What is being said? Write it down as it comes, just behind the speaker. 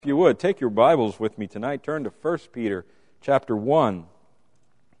If you would, take your Bibles with me tonight. Turn to 1 Peter chapter 1.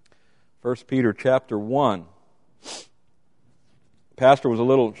 1 Peter chapter 1. Pastor was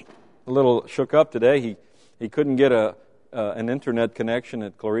a little shook up today. He couldn't get an internet connection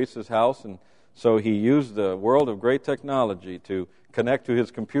at Clarice's house, and so he used the world of great technology to connect to his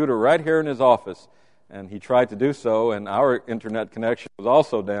computer right here in his office. And he tried to do so, and our internet connection was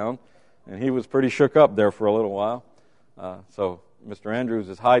also down, and he was pretty shook up there for a little while. So Mr. Andrews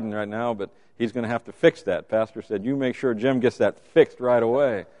is hiding right now, but he's going to have to fix that. Pastor said, you make sure Jim gets that fixed right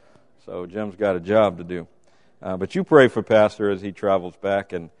away. So Jim's got a job to do. But you pray for Pastor as he travels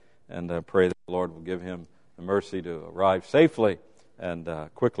back, and pray that the Lord will give him the mercy to arrive safely and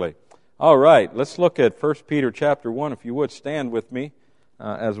quickly. All right, let's look at 1 Peter chapter 1. If you would, stand with me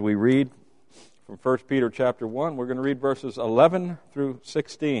as we read from 1 Peter chapter 1. We're going to read verses 11 through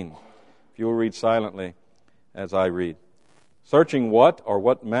 16. If you will read silently as I read. Searching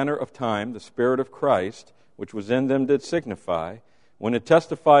what manner of time the Spirit of Christ, which was in them, did signify, when it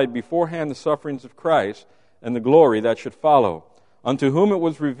testified beforehand the sufferings of Christ and the glory that should follow, unto whom it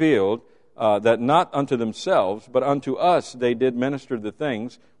was revealed that not unto themselves, but unto us they did minister the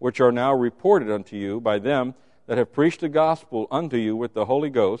things which are now reported unto you by them that have preached the gospel unto you with the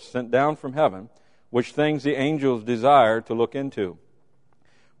Holy Ghost sent down from heaven, which things the angels desire to look into.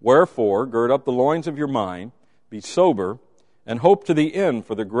 Wherefore, gird up the loins of your mind, be sober, and hope to the end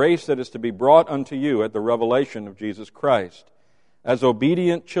for the grace that is to be brought unto you at the revelation of Jesus Christ. As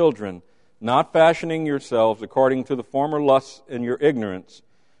obedient children, not fashioning yourselves according to the former lusts in your ignorance,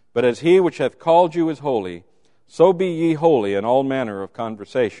 but as he which hath called you is holy, so be ye holy in all manner of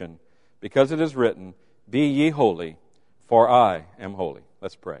conversation, because it is written, Be ye holy, for I am holy.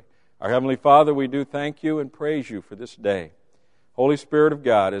 Let's pray. Our Heavenly Father, we do thank you and praise you for this day. Holy Spirit of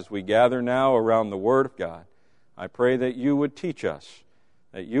God, as we gather now around the Word of God, I pray that you would teach us,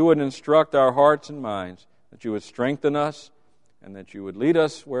 that you would instruct our hearts and minds, that you would strengthen us, and that you would lead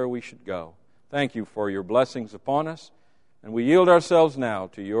us where we should go. Thank you for your blessings upon us, and we yield ourselves now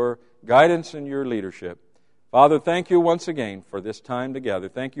to your guidance and your leadership. Father, thank you once again for this time together.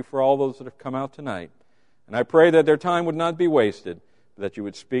 Thank you for all those that have come out tonight. And I pray that their time would not be wasted, but that you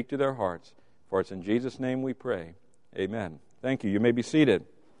would speak to their hearts. For it's in Jesus' name we pray. Amen. Thank you. You may be seated.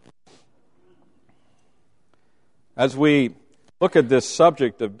 As we look at this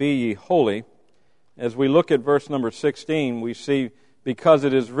subject of be ye holy, as we look at verse number 16, we see, because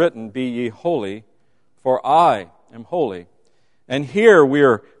it is written, be ye holy, for I am holy. And here we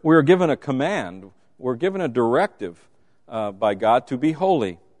are given a command, we're given a directive by God to be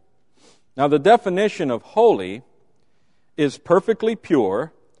holy. Now the definition of holy is perfectly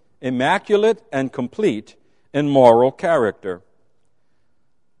pure, immaculate, and complete in moral character.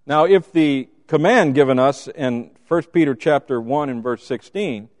 Now if the command given us in 1 Peter chapter 1 and verse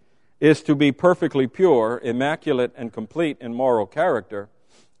 16 is to be perfectly pure, immaculate, and complete in moral character,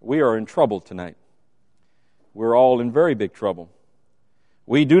 we are in trouble tonight. We're all in very big trouble.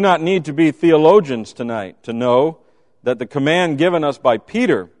 We do not need to be theologians tonight to know that the command given us by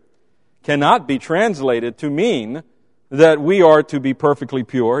Peter cannot be translated to mean that we are to be perfectly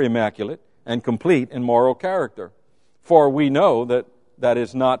pure, immaculate, and complete in moral character. For we know that that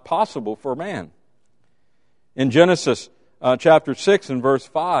is not possible for man. In Genesis chapter 6 and verse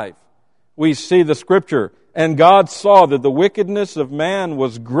 5, we see the scripture, and God saw that the wickedness of man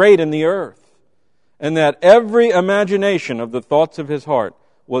was great in the earth, and that every imagination of the thoughts of his heart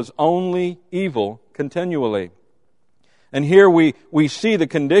was only evil continually. And here we see the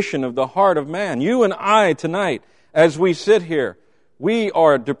condition of the heart of man. You and I tonight, as we sit here, we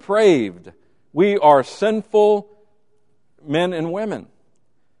are depraved. We are sinful men and women.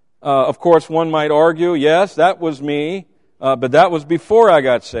 Of course, one might argue, yes, that was me, but that was before I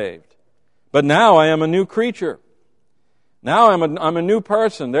got saved. But now I am a new creature. Now I'm a new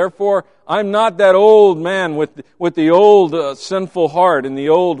person. Therefore, I'm not that old man with the old sinful heart and the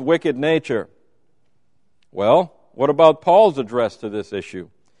old wicked nature. Well, what about Paul's address to this issue?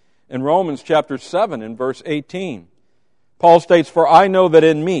 In Romans chapter 7 and verse 18, Paul states, For I know that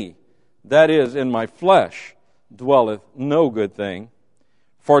in me, that is, in my flesh, dwelleth no good thing.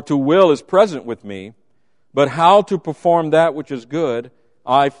 For to will is present with me, but how to perform that which is good,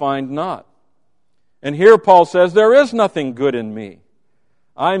 I find not. And here Paul says, there is nothing good in me.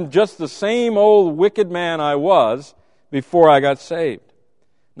 I'm just the same old wicked man I was before I got saved.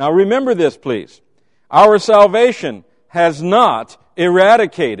 Now remember this, please. Our salvation has not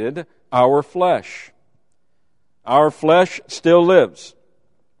eradicated our flesh. Our flesh still lives.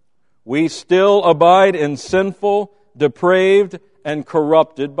 We still abide in sinful, depraved, and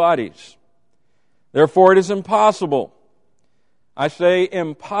corrupted bodies. Therefore, it is impossible I say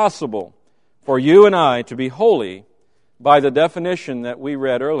impossible for you and I to be holy by the definition that we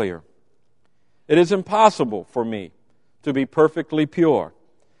read earlier. It is impossible for me to be perfectly pure.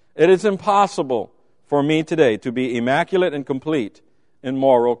 It is impossible for me today to be immaculate and complete in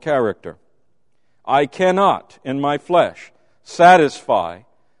moral character. I cannot, in my flesh, satisfy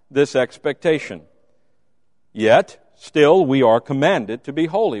this expectation. Yet, still, we are commanded to be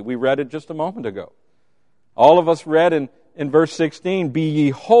holy. We read it just a moment ago. All of us read in verse 16, "Be ye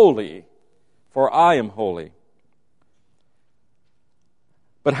holy, for I am holy."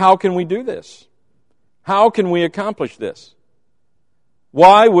 But how can we do this? How can we accomplish this?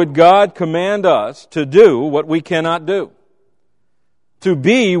 Why would God command us to do what we cannot do? To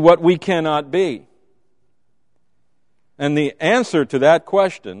be what we cannot be? And the answer to that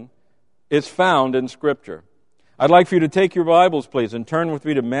question is found in Scripture. I'd like for you to take your Bibles, please, and turn with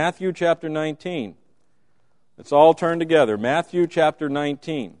me to Matthew chapter 19. Let's all turn together. Matthew chapter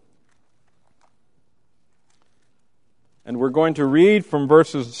 19. And we're going to read from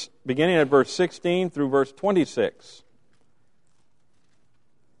verses beginning at verse 16 through verse 26.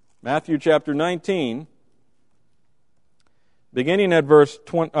 Matthew chapter 19, beginning at verse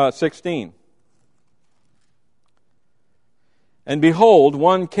 16. "And behold,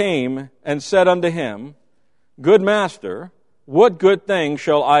 one came and said unto him, Good master, what good thing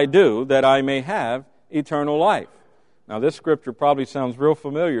shall I do that I may have eternal life?" Now this scripture probably sounds real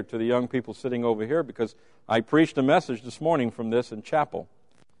familiar to the young people sitting over here because I preached a message this morning from this in chapel.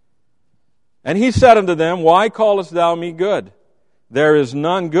 "And he said unto them, Why callest thou me good? There is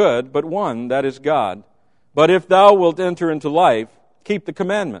none good but one, that is God. But if thou wilt enter into life, keep the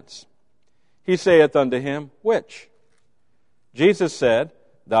commandments. He saith unto him, Which? Jesus said,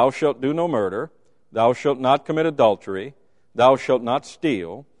 Thou shalt do no murder, thou shalt not commit adultery, thou shalt not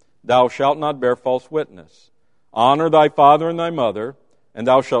steal, thou shalt not bear false witness. Honor thy father and thy mother, and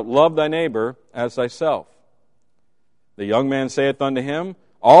thou shalt love thy neighbor as thyself. The young man saith unto him,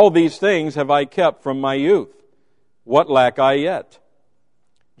 All these things have I kept from my youth. What lack I yet?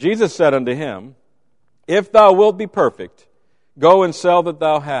 Jesus said unto him, If thou wilt be perfect, go and sell that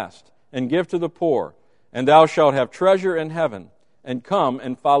thou hast, and give to the poor, and thou shalt have treasure in heaven, and come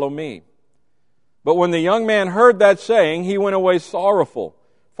and follow me. But when the young man heard that saying, he went away sorrowful,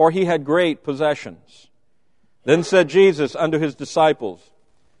 for he had great possessions. Then said Jesus unto his disciples,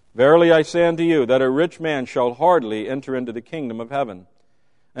 Verily I say unto you, that a rich man shall hardly enter into the kingdom of heaven.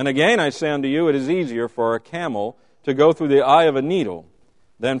 And again I say unto you, it is easier for a camel to go through the eye of a needle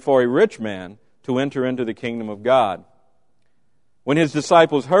than for a rich man to enter into the kingdom of God. When his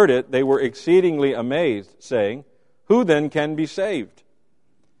disciples heard it, they were exceedingly amazed, saying, Who then can be saved?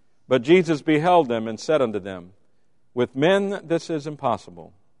 But Jesus beheld them and said unto them, With men this is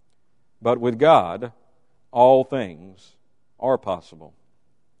impossible, but with God all things are possible.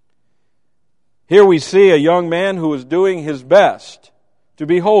 Here we see a young man who is doing his best to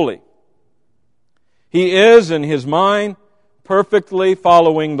be holy. He is, in his mind, perfectly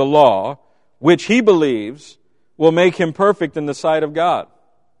following the law, which he believes will make him perfect in the sight of God.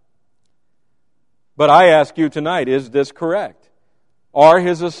 But I ask you tonight, is this correct? Are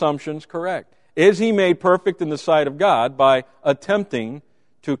his assumptions correct? Is he made perfect in the sight of God by attempting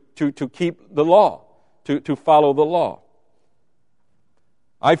to keep the law, to follow the law?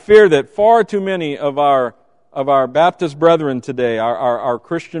 I fear that far too many of our Baptist brethren today, our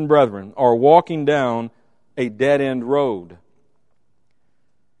Christian brethren, are walking down a dead-end road.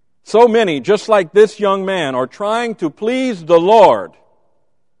 So many, just like this young man, are trying to please the Lord.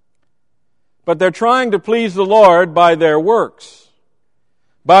 But they're trying to please the Lord by their works,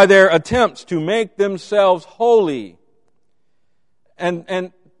 by their attempts to make themselves holy,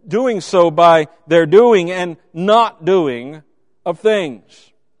 and doing so by their doing and not doing of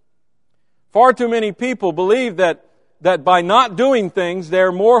things. Far too many people believe that by not doing things,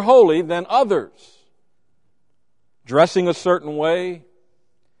 they're more holy than others. Dressing a certain way,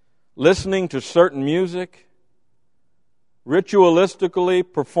 listening to certain music, ritualistically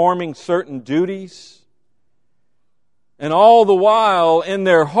performing certain duties, and all the while in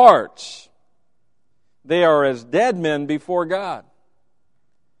their hearts, they are as dead men before God.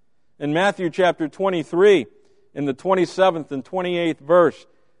 In Matthew chapter 23, in the 27th and 28th verse,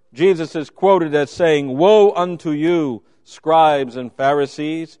 Jesus is quoted as saying, Woe unto you, scribes and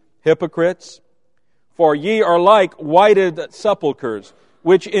Pharisees, hypocrites! For ye are like whited sepulchres,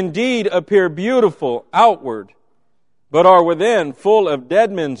 which indeed appear beautiful outward, but are within full of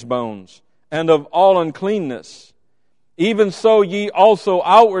dead men's bones, and of all uncleanness. Even so ye also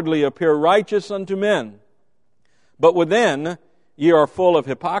outwardly appear righteous unto men, but within ye are full of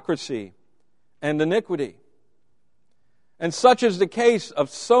hypocrisy and iniquity. And such is the case of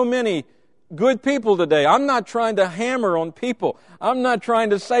so many good people today. I'm not trying to hammer on people. I'm not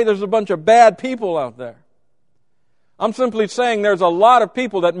trying to say there's a bunch of bad people out there. I'm simply saying there's a lot of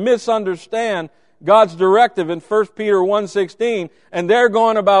people that misunderstand God's directive in 1 Peter 1:16, and they're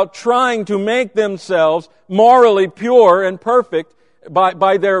going about trying to make themselves morally pure and perfect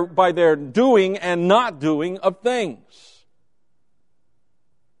by their doing and not doing of things.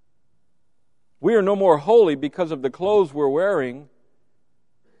 We are no more holy because of the clothes we're wearing.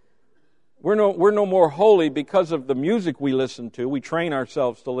 We're no more holy because of the music we listen to, we train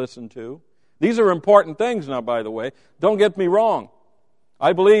ourselves to listen to. These are important things now, by the way. Don't get me wrong.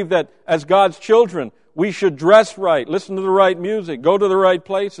 I believe that as God's children, we should dress right, listen to the right music, go to the right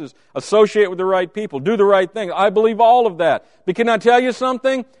places, associate with the right people, do the right thing. I believe all of that. But can I tell you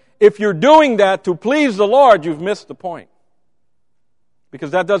something? If you're doing that to please the Lord, you've missed the point.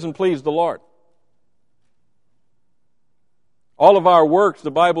 Because that doesn't please the Lord. All of our works, the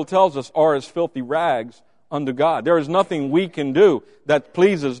Bible tells us, are as filthy rags unto God. There is nothing we can do that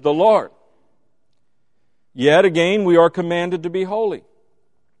pleases the Lord. Yet again, we are commanded to be holy.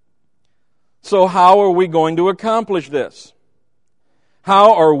 So how are we going to accomplish this?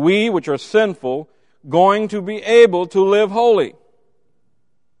 How are we, which are sinful, going to be able to live holy?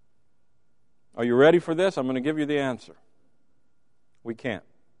 Are you ready for this? I'm going to give you the answer. We can't.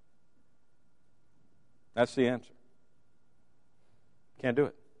 That's the answer. Can't do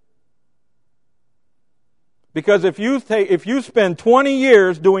it. Because if you spend 20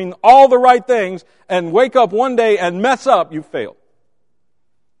 years doing all the right things and wake up one day and mess up, you failed.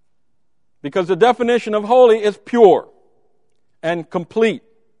 Because the definition of holy is pure and complete.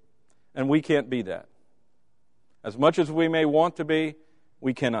 And we can't be that. As much as we may want to be,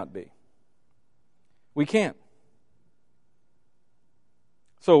 we cannot be. We can't.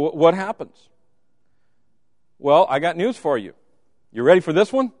 So what happens? Well, I got news for you. You ready for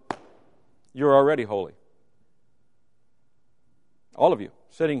this one? You're already holy. All of you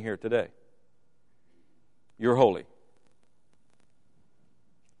sitting here today. You're holy.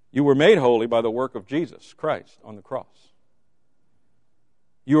 You were made holy by the work of Jesus Christ on the cross.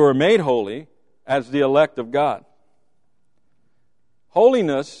 You were made holy as the elect of God.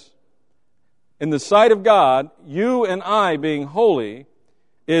 Holiness, in the sight of God, you and I being holy,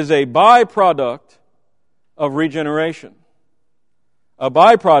 is a byproduct of regeneration. A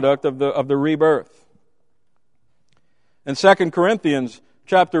byproduct of the rebirth. In 2 Corinthians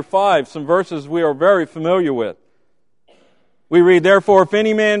chapter 5, some verses we are very familiar with. We read, "Therefore, if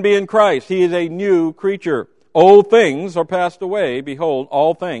any man be in Christ, he is a new creature. Old things are passed away. Behold,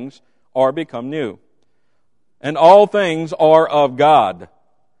 all things are become new. And all things are of God,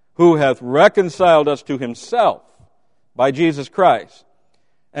 who hath reconciled us to himself by Jesus Christ,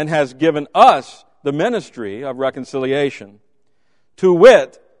 and has given us the ministry of reconciliation. To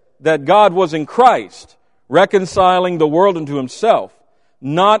wit, that God was in Christ, reconciling the world unto himself,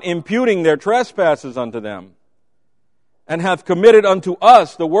 not imputing their trespasses unto them, and hath committed unto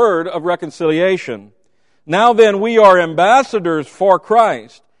us the word of reconciliation. Now then we are ambassadors for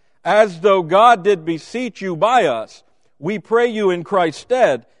Christ, as though God did beseech you by us. We pray you in Christ's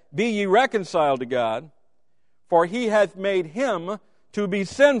stead, be ye reconciled to God, for he hath made him to be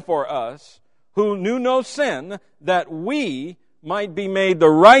sin for us, who knew no sin, that we might be made the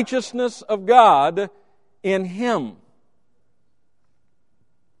righteousness of God in him."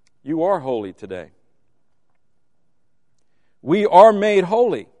 You are holy today. We are made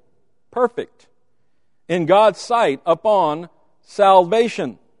holy, perfect, in God's sight upon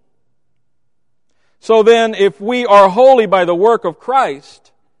salvation. So then, if we are holy by the work of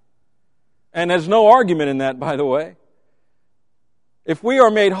Christ, and there's no argument in that, by the way, if we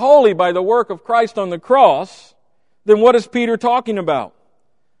are made holy by the work of Christ on the cross, then what is Peter talking about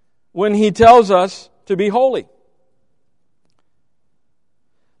when he tells us to be holy?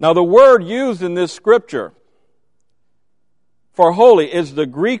 Now, the word used in this scripture for holy is the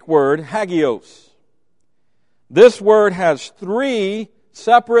Greek word hagios. This word has 3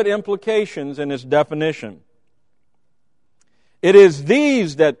 separate implications in its definition. It is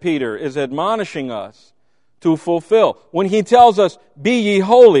these that Peter is admonishing us to fulfill. When he tells us, "Be ye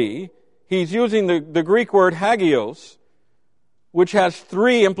holy," he's using the Greek word hagios, which has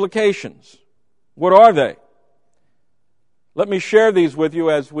 3 implications. What are they? Let me share these with you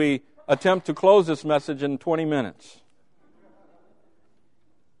as we attempt to close this message in 20 minutes.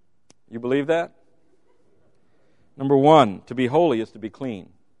 You believe that? Number 1, to be holy is to be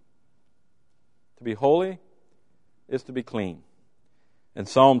clean. To be holy is to be clean. In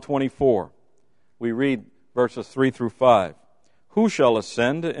Psalm 24, we read verses 3 through 5. "Who shall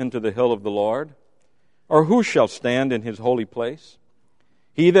ascend into the hill of the Lord? Or who shall stand in his holy place?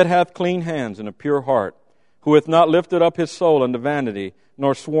 He that hath clean hands and a pure heart, who hath not lifted up his soul unto vanity,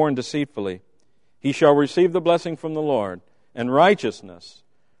 nor sworn deceitfully, he shall receive the blessing from the Lord, and righteousness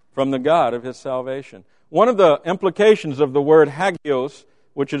from the God of his salvation. One of the implications of the word hagios,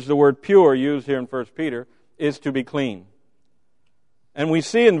 which is the word pure used here in 1 Peter, is to be clean. And we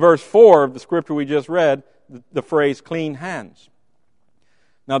see in verse 4 of the scripture we just read, the phrase clean hands.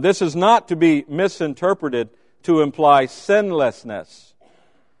 Now this is not to be misinterpreted to imply sinlessness.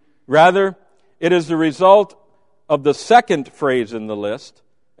 Rather, it is the result of the second phrase in the list,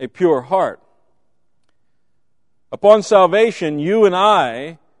 a pure heart. Upon salvation, you and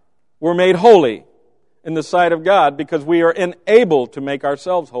I were made holy in the sight of God because we are enabled to make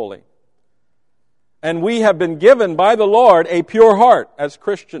ourselves holy. And we have been given by the Lord a pure heart as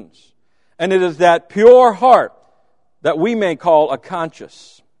Christians. And it is that pure heart that we may call a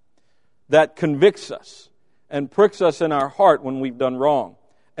conscience that convicts us and pricks us in our heart when we've done wrong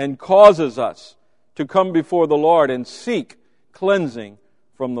and causes us to come before the Lord and seek cleansing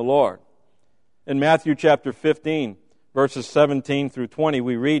from the Lord. In Matthew chapter 15, verses 17 through 20,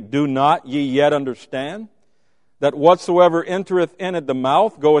 we read, Do not ye yet understand that whatsoever entereth in at the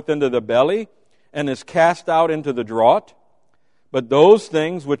mouth goeth into the belly, and is cast out into the draught? But those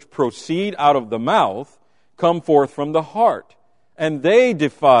things which proceed out of the mouth come forth from the heart, and they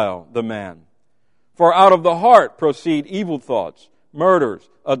defile the man. For out of the heart proceed evil thoughts, murders,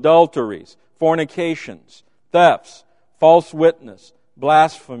 adulteries, fornications, thefts, false witness,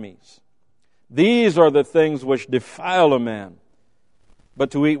 blasphemies. These are the things which defile a man.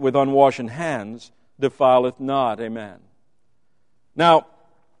 But to eat with unwashen hands defileth not a man. Now,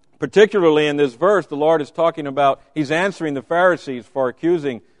 particularly in this verse, the Lord is talking about, He's answering the Pharisees for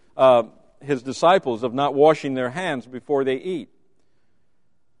accusing His disciples of not washing their hands before they eat.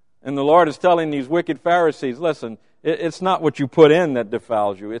 And the Lord is telling these wicked Pharisees, listen, it's not what you put in that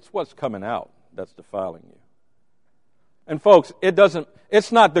defiles you, it's what's coming out that's defiling you. And folks,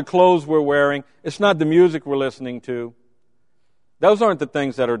 it's not the clothes we're wearing, it's not the music we're listening to. Those aren't the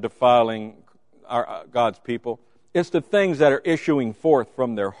things that are defiling God's people. It's the things that are issuing forth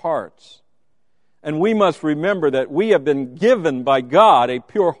from their hearts. And we must remember that we have been given by God a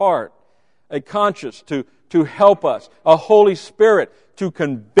pure heart, a conscience to help us, a Holy Spirit to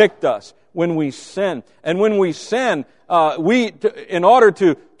convict us when we sin. And when we sin, in order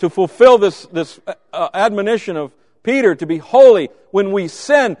to fulfill this admonition of Peter to be holy, when we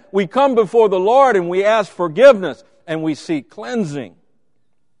sin, we come before the Lord and we ask forgiveness and we seek cleansing.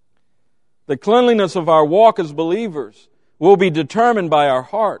 The cleanliness of our walk as believers will be determined by our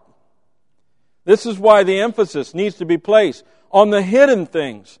heart. This is why the emphasis needs to be placed on the hidden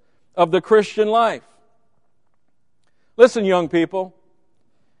things of the Christian life. Listen, young people,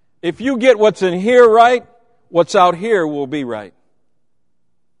 if you get what's in here right, what's out here will be right.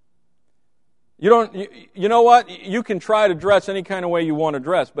 You know what? You can try to dress any kind of way you want to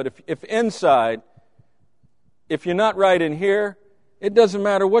dress, but if inside, if you're not right in here, it doesn't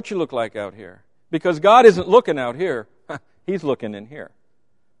matter what you look like out here. Because God isn't looking out here. He's looking in here.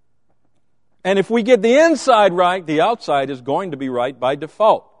 And if we get the inside right, the outside is going to be right by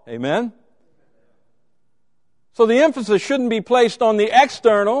default. Amen? So the emphasis shouldn't be placed on the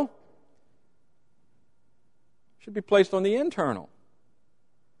external. It should be placed on the internal.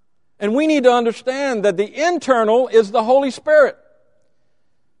 And we need to understand that the internal is the Holy Spirit.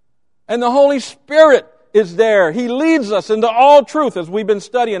 And the Holy Spirit is there. He leads us into all truth, as we've been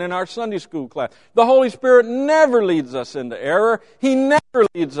studying in our Sunday school class. The Holy Spirit never leads us into error. He never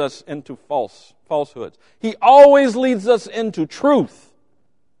leads us into falsehoods. He always leads us into truth.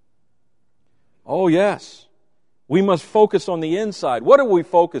 Oh, yes. We must focus on the inside. What do we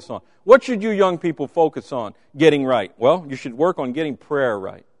focus on? What should you young people focus on getting right? Well, you should work on getting prayer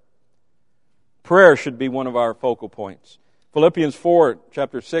right. Prayer should be one of our focal points. Philippians 4,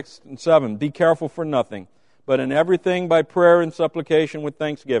 chapter 6 and 7, Be careful for nothing, but in everything by prayer and supplication with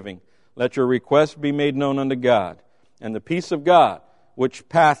thanksgiving, let your requests be made known unto God. And the peace of God, which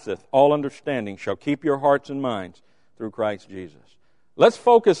passeth all understanding, shall keep your hearts and minds through Christ Jesus. Let's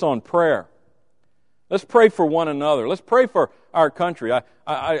focus on prayer. Let's pray for one another. Let's pray for our country.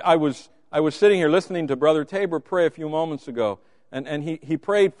 I was sitting here listening to Brother Tabor pray a few moments ago, and he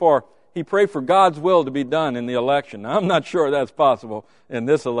prayed for God's will to be done in the election. Now, I'm not sure that's possible in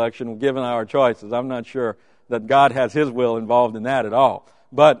this election, given our choices. I'm not sure that God has His will involved in that at all.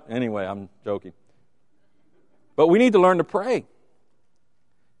 But anyway, I'm joking. But we need to learn to pray.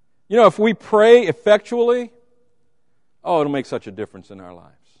 You know, if we pray effectually, it'll make such a difference in our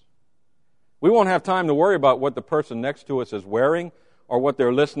lives. We won't have time to worry about what the person next to us is wearing or what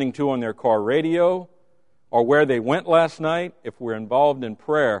they're listening to on their car radio or where they went last night, if we're involved in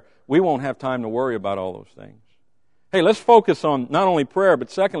prayer, we won't have time to worry about all those things. Hey, let's focus on not only prayer,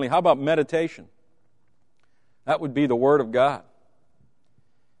 but secondly, how about meditation? That would be the Word of God.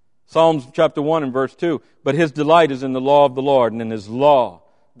 Psalms chapter 1 and verse 2, but his delight is in the law of the Lord, and in his law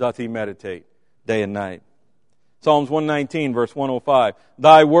doth he meditate day and night. Psalms 119, verse 105,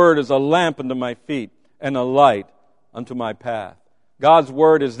 thy word is a lamp unto my feet, and a light unto my path. God's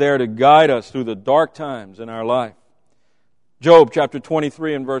Word is there to guide us through the dark times in our life. Job chapter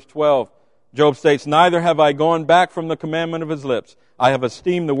 23 and verse 12, Job states, neither have I gone back from the commandment of his lips. I have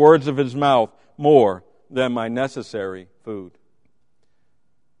esteemed the words of his mouth more than my necessary food.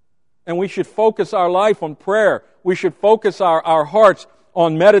 And we should focus our life on prayer. We should focus our hearts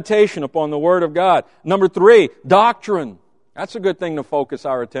on meditation upon the Word of God. Number 3, doctrine. That's a good thing to focus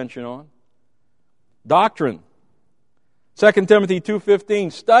our attention on. Doctrine. 2 Timothy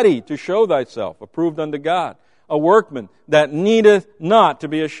 2:15, study to show thyself approved unto God, a workman that needeth not to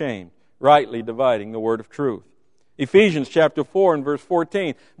be ashamed, rightly dividing the word of truth. Ephesians chapter 4 and verse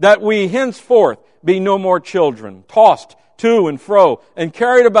 14, that we henceforth be no more children, tossed to and fro, and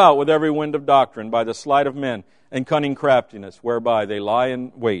carried about with every wind of doctrine by the sleight of men and cunning craftiness, whereby they lie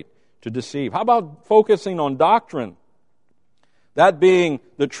in wait to deceive. How about focusing on doctrine? That being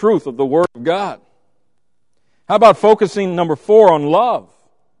the truth of the Word of God. How about focusing, number 4, on love?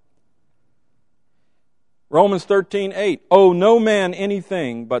 Romans 13:8, owe no man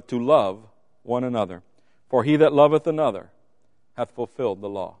anything but to love one another, for he that loveth another hath fulfilled the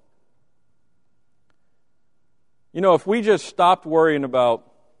law. You know, if we just stopped worrying about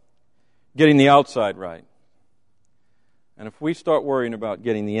getting the outside right, and if we start worrying about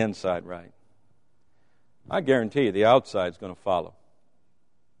getting the inside right, I guarantee you the outside's going to follow.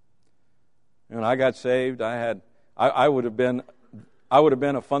 When I got saved, I would have been a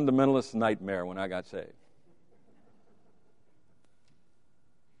fundamentalist nightmare when I got saved.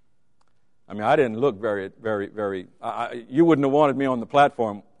 I mean, I didn't look very. You wouldn't have wanted me on the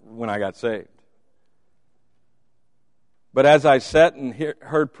platform when I got saved. But as I sat and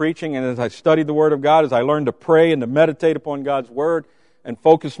heard preaching, and as I studied the Word of God, as I learned to pray and to meditate upon God's Word, and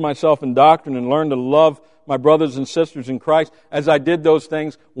focus myself in doctrine and learn to love my brothers and sisters in Christ, as I did those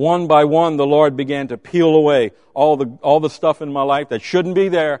things, one by one, the Lord began to peel away all the stuff in my life that shouldn't be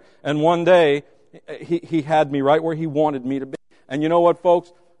there. And one day, He had me right where He wanted me to be. And you know what,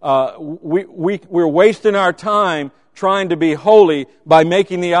 folks? We're wasting our time trying to be holy by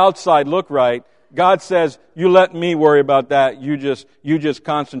making the outside look right. God says, you let me worry about that. You just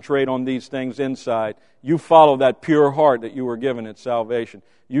concentrate on these things inside. You follow that pure heart that you were given at salvation.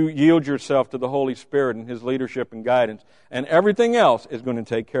 You yield yourself to the Holy Spirit and His leadership and guidance, and everything else is going to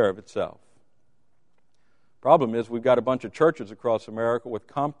take care of itself. Problem is, we've got a bunch of churches across America with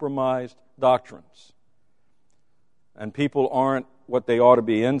compromised doctrines. And people aren't what they ought to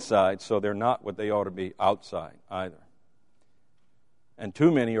be inside, so they're not what they ought to be outside either. And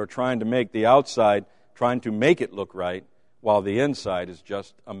too many are trying to make the outside, trying to make it look right, while the inside is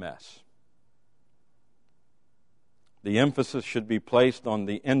just a mess. The emphasis should be placed on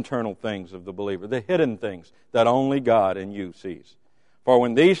the internal things of the believer, the hidden things that only God and you sees. For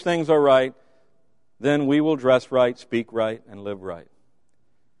when these things are right, then we will dress right, speak right, and live right.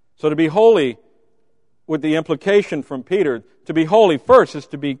 So to be holy, with the implication from Peter, to be holy first is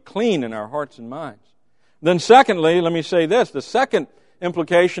to be clean in our hearts and minds. Then secondly, let me say this, the second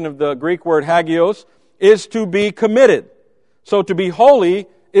implication of the Greek word hagios is to be committed. So to be holy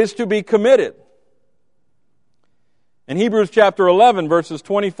is to be committed. In Hebrews chapter 11, verses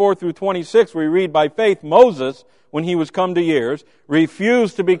 24 through 26, we read, by faith Moses, when he was come to years,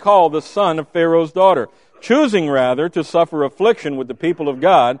 refused to be called the son of Pharaoh's daughter, choosing rather to suffer affliction with the people of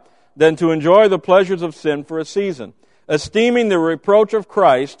God than to enjoy the pleasures of sin for a season, esteeming the reproach of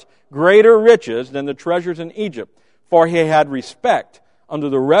Christ greater riches than the treasures in Egypt, for he had respect unto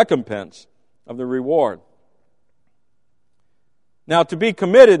the recompense of the reward. Now, to be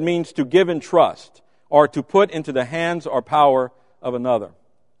committed means to give in trust, or to put into the hands or power of another.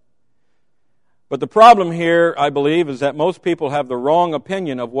 But the problem here, I believe, is that most people have the wrong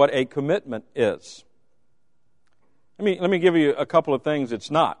opinion of what a commitment is. Let me give you a couple of things it's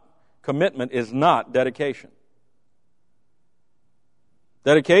not. Commitment is not dedication.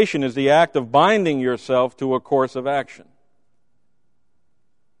 Dedication is the act of binding yourself to a course of action.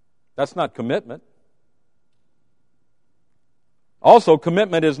 That's not commitment. Also,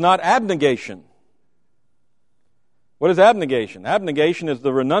 commitment is not abnegation. What is abnegation? Abnegation is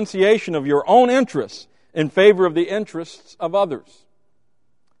the renunciation of your own interests in favor of the interests of others.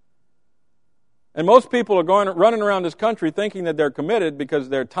 And most people are running around this country thinking that they're committed because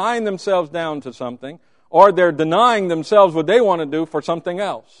they're tying themselves down to something, or they're denying themselves what they want to do for something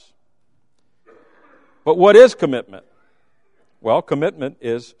else. But what is commitment? Well, commitment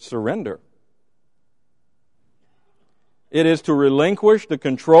is surrender. It is to relinquish the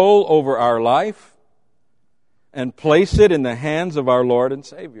control over our life and place it in the hands of our Lord and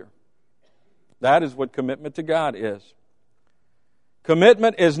Savior. That is what commitment to God is.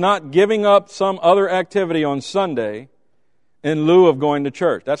 Commitment is not giving up some other activity on Sunday in lieu of going to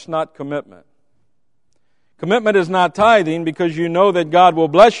church. That's not commitment. Commitment is not tithing because you know that God will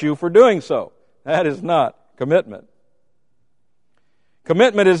bless you for doing so. That is not commitment.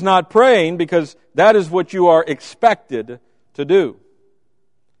 Commitment is not praying because that is what you are expected to do.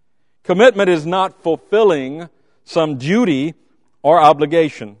 Commitment is not fulfilling some duty or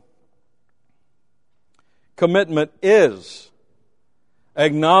obligation. Commitment is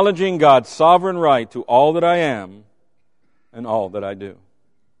acknowledging God's sovereign right to all that I am and all that I do.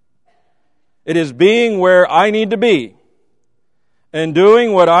 It is being where I need to be and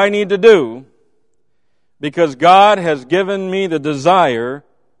doing what I need to do because God has given me the desire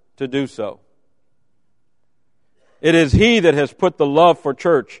to do so. It is He that has put the love for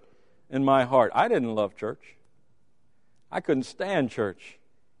church in my heart. I didn't love church. I couldn't stand church.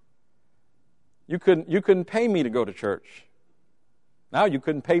 You couldn't pay me to go to church. Now you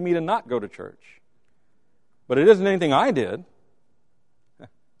couldn't pay me to not go to church. But it isn't anything I did.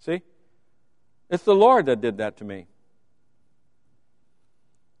 See? It's the Lord that did that to me.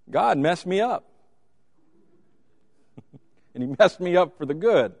 God messed me up. And He messed me up for the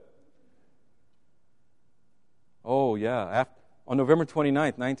good. Oh, yeah. On November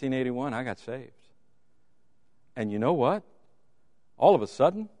 29th, 1981, I got saved. And you know what? All of a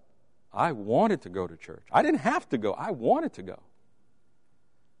sudden, I wanted to go to church. I didn't have to go. I wanted to go.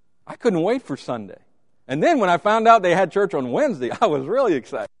 I couldn't wait for Sunday. And then when I found out they had church on Wednesday, I was really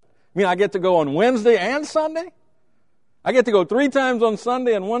excited. I mean, I get to go on Wednesday and Sunday? I get to go 3 times on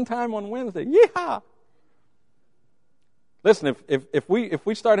Sunday and 1 time on Wednesday. Yeehaw! Listen, if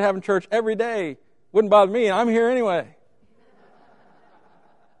we started having church every day, wouldn't bother me. I'm here anyway.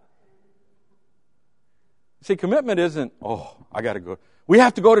 See, commitment isn't, I got to go. We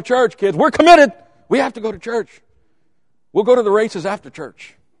have to go to church, kids. We're committed. We have to go to church. We'll go to the races after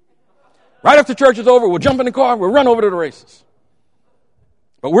church. Right after church is over, we'll jump in the car and we'll run over to the races.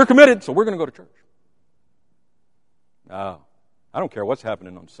 But we're committed, so we're going to go to church. No, I don't care what's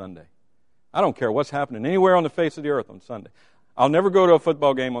happening on Sunday. I don't care what's happening anywhere on the face of the earth on Sunday. I'll never go to a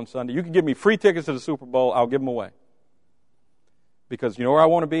football game on Sunday. You can give me free tickets to the Super Bowl, I'll give them away. Because you know where I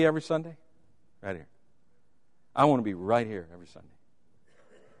want to be every Sunday? Right here. I want to be right here every Sunday.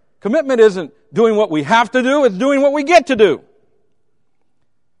 Commitment isn't doing what we have to do, it's doing what we get to do.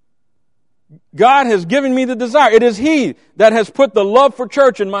 God has given me the desire. It is He that has put the love for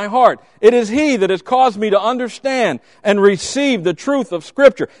church in my heart. It is He that has caused me to understand and receive the truth of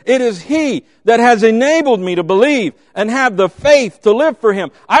Scripture. It is He that has enabled me to believe and have the faith to live for Him.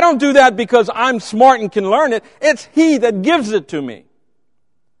 I don't do that because I'm smart and can learn it. It's He that gives it to me.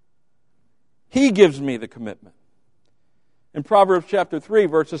 He gives me the commitment. In Proverbs chapter 3,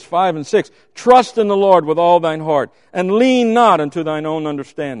 verses 5 and 6, trust in the Lord with all thine heart, and lean not unto thine own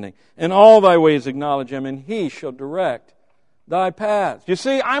understanding. In all thy ways acknowledge Him, and He shall direct thy paths. You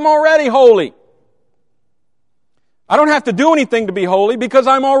see, I'm already holy. I don't have to do anything to be holy because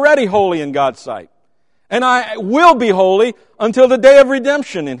I'm already holy in God's sight. And I will be holy until the day of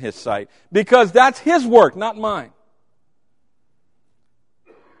redemption in His sight, because that's His work, not mine.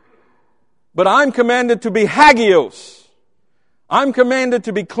 But I'm commanded to be hagios. I'm commanded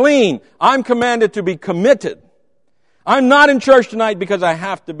to be clean. I'm commanded to be committed. I'm not in church tonight because I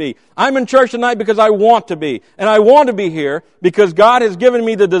have to be. I'm in church tonight because I want to be. And I want to be here because God has given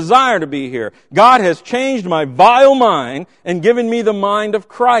me the desire to be here. God has changed my vile mind and given me the mind of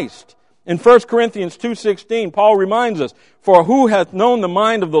Christ. In 1 Corinthians 2:16, Paul reminds us, for who hath known the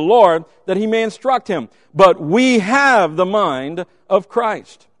mind of the Lord that He may instruct him? But we have the mind of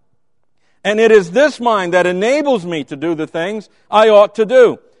Christ. And it is this mind that enables me to do the things I ought to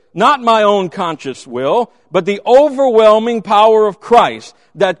do. Not my own conscious will, but the overwhelming power of Christ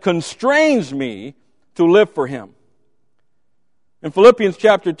that constrains me to live for Him. In Philippians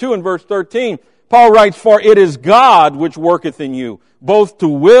chapter 2 and verse 13, Paul writes, for it is God which worketh in you, both to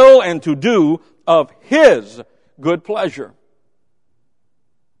will and to do of His good pleasure.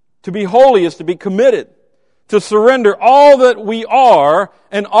 To be holy is to be committed. To surrender all that we are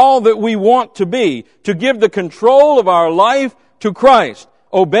and all that we want to be, to give the control of our life to Christ,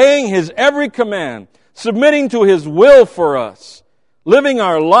 obeying His every command, submitting to His will for us, living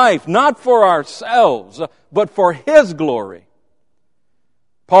our life not for ourselves, but for His glory.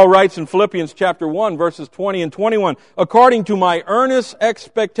 Paul writes in Philippians chapter 1, verses 20 and 21, according to my earnest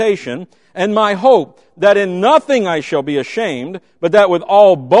expectation and my hope that in nothing I shall be ashamed, but that with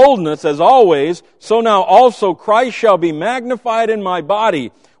all boldness as always, so now also Christ shall be magnified in my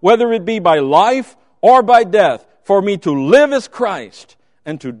body, whether it be by life or by death. For me to live is Christ,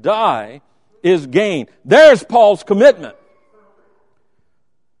 and to die is gain. There's Paul's commitment.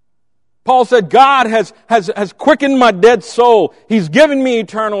 Paul said, God has quickened my dead soul. He's given me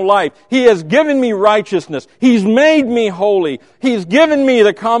eternal life. He has given me righteousness. He's made me holy. He's given me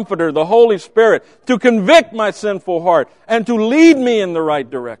the Comforter, the Holy Spirit, to convict my sinful heart and to lead me in the right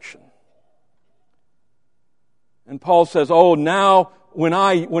direction. And Paul says, oh, now when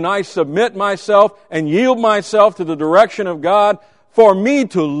I submit myself and yield myself to the direction of God, for me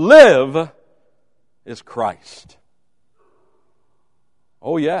to live is Christ.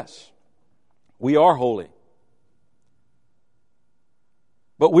 Oh, yes. We are holy.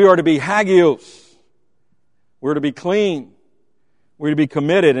 But we are to be hagios. We're to be clean. We're to be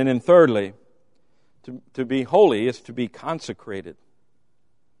committed. And then thirdly, to be holy is to be consecrated.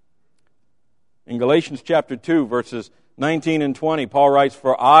 In Galatians chapter 2, verses 19 and 20, Paul writes,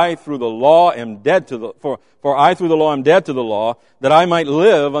 For I through the law am dead to the law, that I might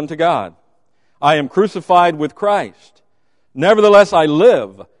live unto God. I am crucified with Christ. Nevertheless I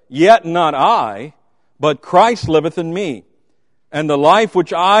live, yet not I, but Christ liveth in me. And the life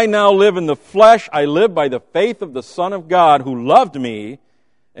which I now live in the flesh, I live by the faith of the Son of God, who loved me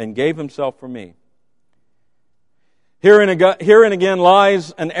and gave himself for me. Herein again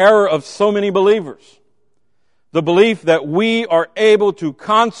lies an error of so many believers. The belief that we are able to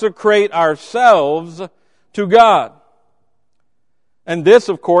consecrate ourselves to God. And this,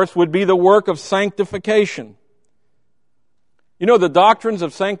 of course, would be the work of sanctification. You know, the doctrines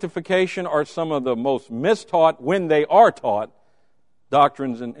of sanctification are some of the most mistaught, when they are taught,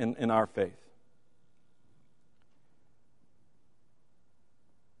 doctrines in our faith.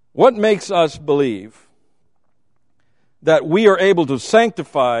 What makes us believe that we are able to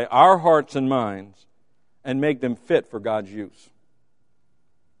sanctify our hearts and minds and make them fit for God's use?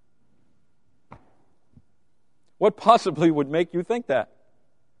 What possibly would make you think that?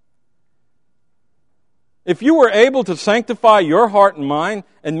 If you were able to sanctify your heart and mind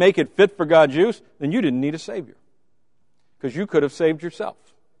and make it fit for God's use, then you didn't need a Savior. Because you could have saved yourself.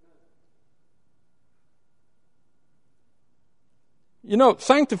 You know,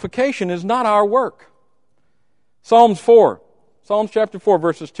 sanctification is not our work. Psalms chapter 4,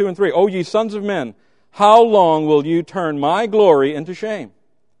 verses 2 and 3. O ye sons of men, how long will you turn my glory into shame?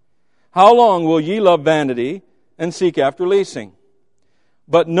 How long will ye love vanity and seek after leasing?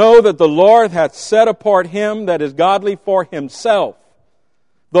 But know that the Lord hath set apart him that is godly for himself.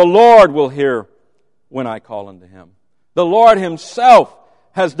 The Lord will hear when I call unto him. The Lord himself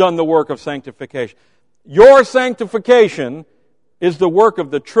has done the work of sanctification. Your sanctification is the work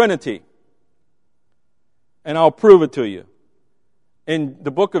of the Trinity. And I'll prove it to you. In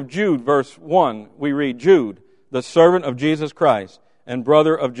the book of Jude, verse 1, we read, Jude, the servant of Jesus Christ and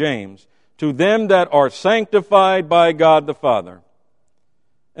brother of James, to them that are sanctified by God the Father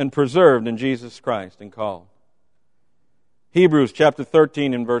and preserved in Jesus Christ and called. Hebrews chapter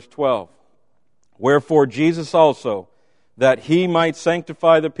 13 and verse 12. Wherefore Jesus also, that he might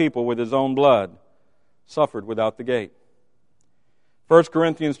sanctify the people with his own blood, suffered without the gate. 1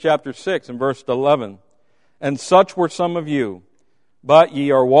 Corinthians chapter 6 and verse 11. And such were some of you, but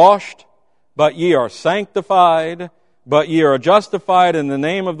ye are washed, but ye are sanctified, but ye are justified in the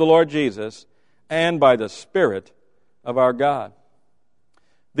name of the Lord Jesus, and by the Spirit of our God.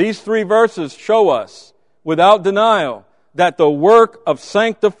 These three verses show us, without denial, that the work of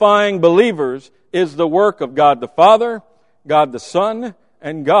sanctifying believers is the work of God the Father, God the Son,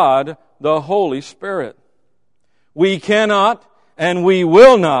 and God the Holy Spirit. We cannot and we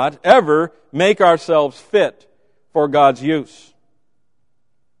will not ever make ourselves fit for God's use.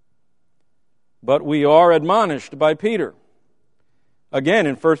 But we are admonished by Peter. Again,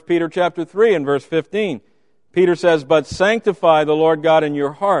 in 1 Peter chapter 3 and verse 15, Peter says, But sanctify the Lord God in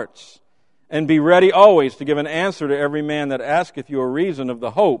your hearts, and be ready always to give an answer to every man that asketh you a reason of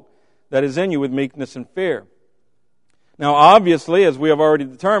the hope that is in you with meekness and fear. Now, obviously, as we have already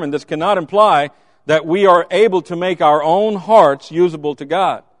determined, this cannot imply that we are able to make our own hearts usable to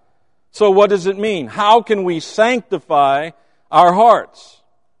God. So what does it mean? How can we sanctify our hearts?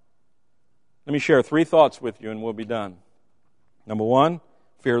 Let me share 3 thoughts with you and we'll be done. Number 1,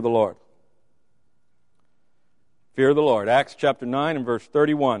 fear the Lord. Fear the Lord. Acts chapter 9 and verse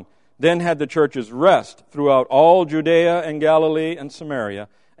 31. Then had the churches rest throughout all Judea and Galilee and Samaria,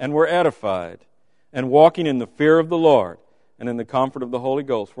 and were edified, and walking in the fear of the Lord, and in the comfort of the Holy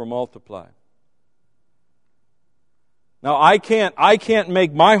Ghost were multiplied. Now, I can't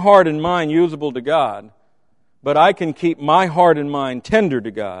make my heart and mind usable to God, but I can keep my heart and mind tender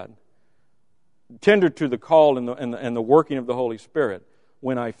to God, tender to the call and the working of the Holy Spirit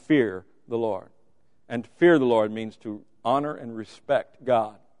when I fear the Lord. And to fear the Lord means to honor and respect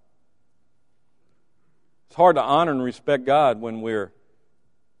God. It's hard to honor and respect God when we're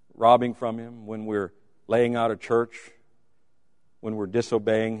robbing from Him, when we're laying out a church, when we're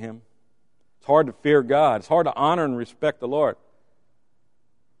disobeying Him. It's hard to fear God. It's hard to honor and respect the Lord.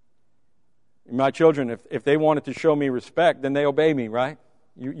 My children, if they wanted to show me respect, then they obey me, right?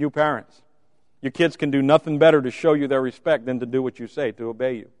 You parents. Your kids can do nothing better to show you their respect than to do what you say, to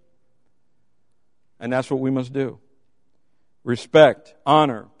obey you. And that's what we must do. Respect,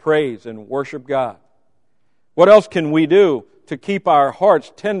 honor, praise, and worship God. What else can we do to keep our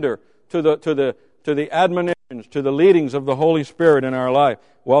hearts tender to the admonitions, to the leadings of the Holy Spirit in our life?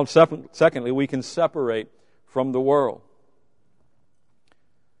 Well, secondly, we can separate from the world.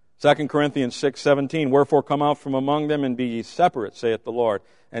 2 Corinthians 6:17, wherefore come out from among them and be ye separate, saith the Lord,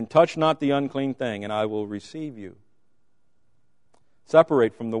 and touch not the unclean thing, and I will receive you.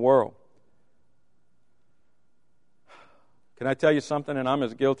 Separate from the world. Can I tell you something? And I'm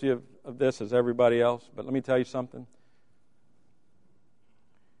as guilty of this as everybody else, but let me tell you something.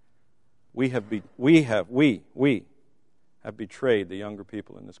 We have betrayed the younger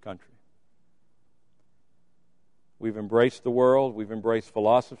people in this country. We've embraced the world. We've embraced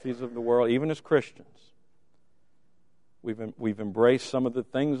philosophies of the world, even as Christians. We've embraced some of the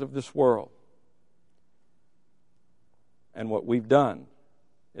things of this world. And what we've done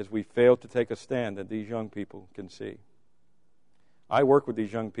is we failed to take a stand that these young people can see. I work with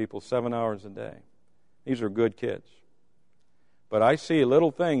these young people 7 hours a day. These are good kids. But I see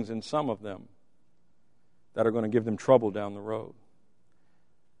little things in some of them that are going to give them trouble down the road.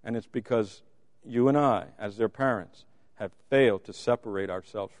 And it's because you and I, as their parents, have failed to separate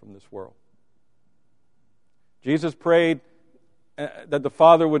ourselves from this world. Jesus prayed that the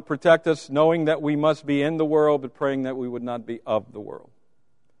Father would protect us, knowing that we must be in the world, but praying that we would not be of the world.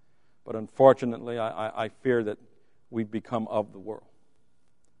 But unfortunately, I fear that we've become of the world.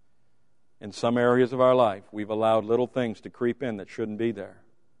 In some areas of our life, we've allowed little things to creep in that shouldn't be there.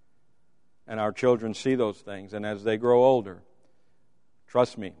 And our children see those things, and as they grow older,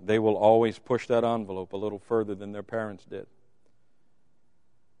 trust me, they will always push that envelope a little further than their parents did.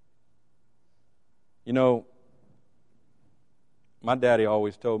 You know, my daddy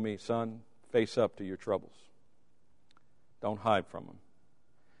always told me, son, face up to your troubles. Don't hide from them.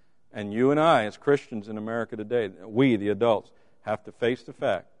 And you and I, as Christians in America today, we, the adults, have to face the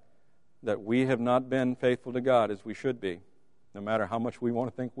fact that we have not been faithful to God as we should be, no matter how much we want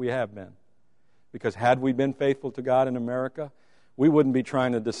to think we have been. Because had we been faithful to God in America, we wouldn't be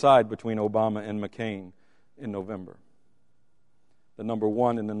trying to decide between Obama and McCain in November. The number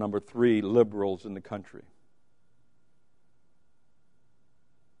 1 and the number 3 liberals in the country.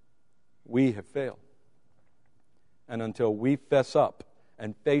 We have failed. And until we fess up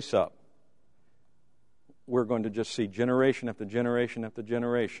and face up, we're going to just see generation after generation after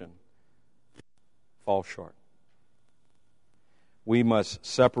generation fall short. We must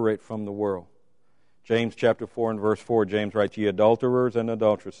separate from the world. James chapter 4 and verse 4, James writes, ye adulterers and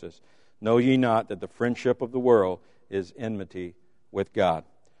adulteresses, know ye not that the friendship of the world is enmity with God?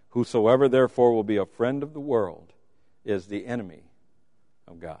 Whosoever therefore will be a friend of the world is the enemy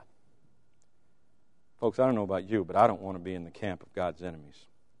of God. Folks, I don't know about you, but I don't want to be in the camp of God's enemies.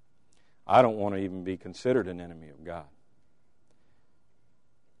 I don't want to even be considered an enemy of God.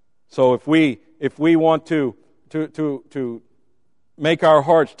 So if we want to make our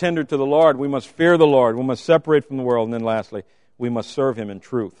hearts tender to the Lord, we must fear the Lord. We must separate from the world. And then lastly, we must serve Him in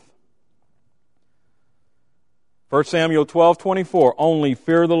truth. 1 Samuel 12:24, only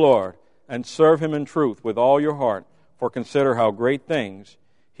fear the Lord and serve Him in truth with all your heart, for consider how great things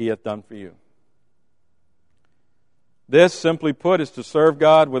He hath done for you. This, simply put, is to serve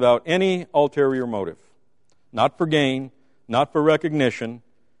God without any ulterior motive. Not for gain, not for recognition,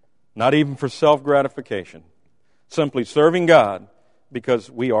 not even for self-gratification. Simply serving God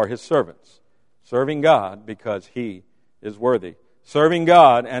because we are His servants. Serving God because He is worthy. Serving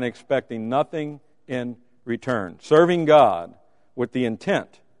God and expecting nothing in return. Serving God with the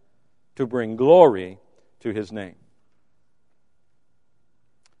intent to bring glory to His name.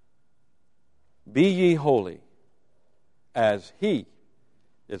 Be ye holy as He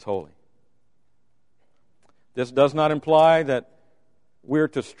is holy. This does not imply that we're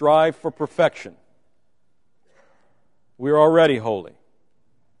to strive for perfection. We're already holy.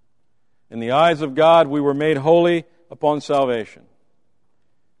 In the eyes of God, we were made holy upon salvation.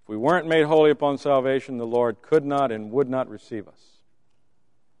 If we weren't made holy upon salvation, the Lord could not and would not receive us.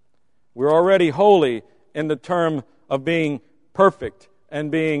 We're already holy in the term of being perfect and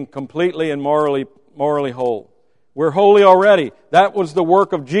being completely and morally whole. We're holy already. That was the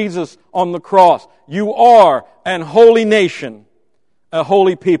work of Jesus on the cross. You are an holy nation, a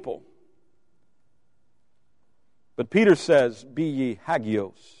holy people. But Peter says, be ye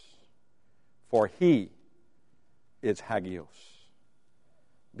hagios, for He is hagios.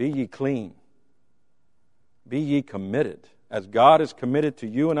 Be ye clean. Be ye committed. As God is committed to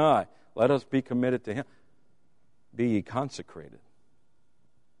you and I, let us be committed to Him. Be ye consecrated.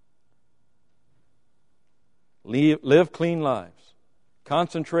 Live clean lives,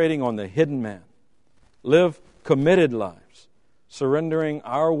 concentrating on the hidden man. Live committed lives, surrendering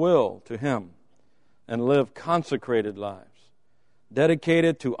our will to Him. And live consecrated lives,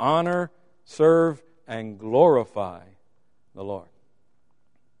 dedicated to honor, serve, and glorify the Lord.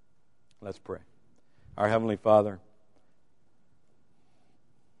 Let's pray. Our Heavenly Father,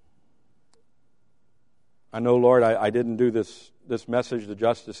 I know, Lord, I didn't do this message the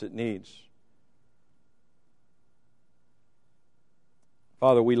justice it needs.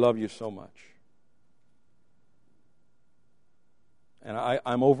 Father, we love you so much. And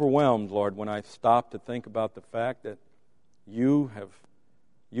I'm overwhelmed, Lord, when I stop to think about the fact that you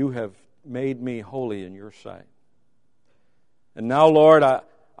have made me holy in your sight. And now, Lord,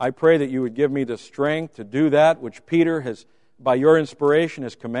 I pray that you would give me the strength to do that which Peter has, by your inspiration,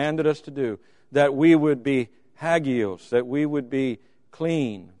 has commanded us to do, that we would be hagios, that we would be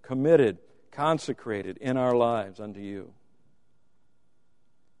clean, committed, consecrated in our lives unto you.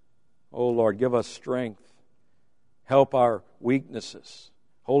 Oh, Lord, give us strength. Help our weaknesses.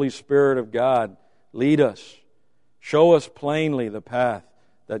 Holy Spirit of God, lead us. Show us plainly the path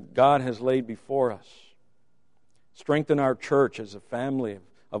that God has laid before us. Strengthen our church as a family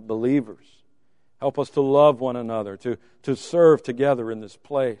of believers. Help us to love one another, to serve together in this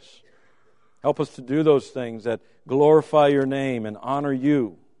place. Help us to do those things that glorify your name and honor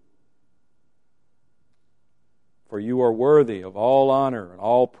you. For you are worthy of all honor and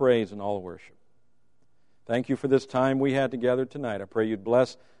all praise and all worship. Thank you for this time we had together tonight. I pray you'd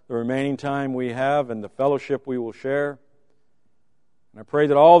bless the remaining time we have and the fellowship we will share. And I pray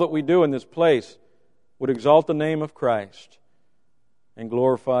that all that we do in this place would exalt the name of Christ and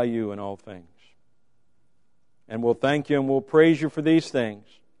glorify you in all things. And we'll thank you and we'll praise you for these things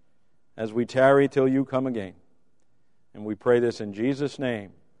as we tarry till you come again. And we pray this in Jesus'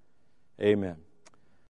 name. Amen.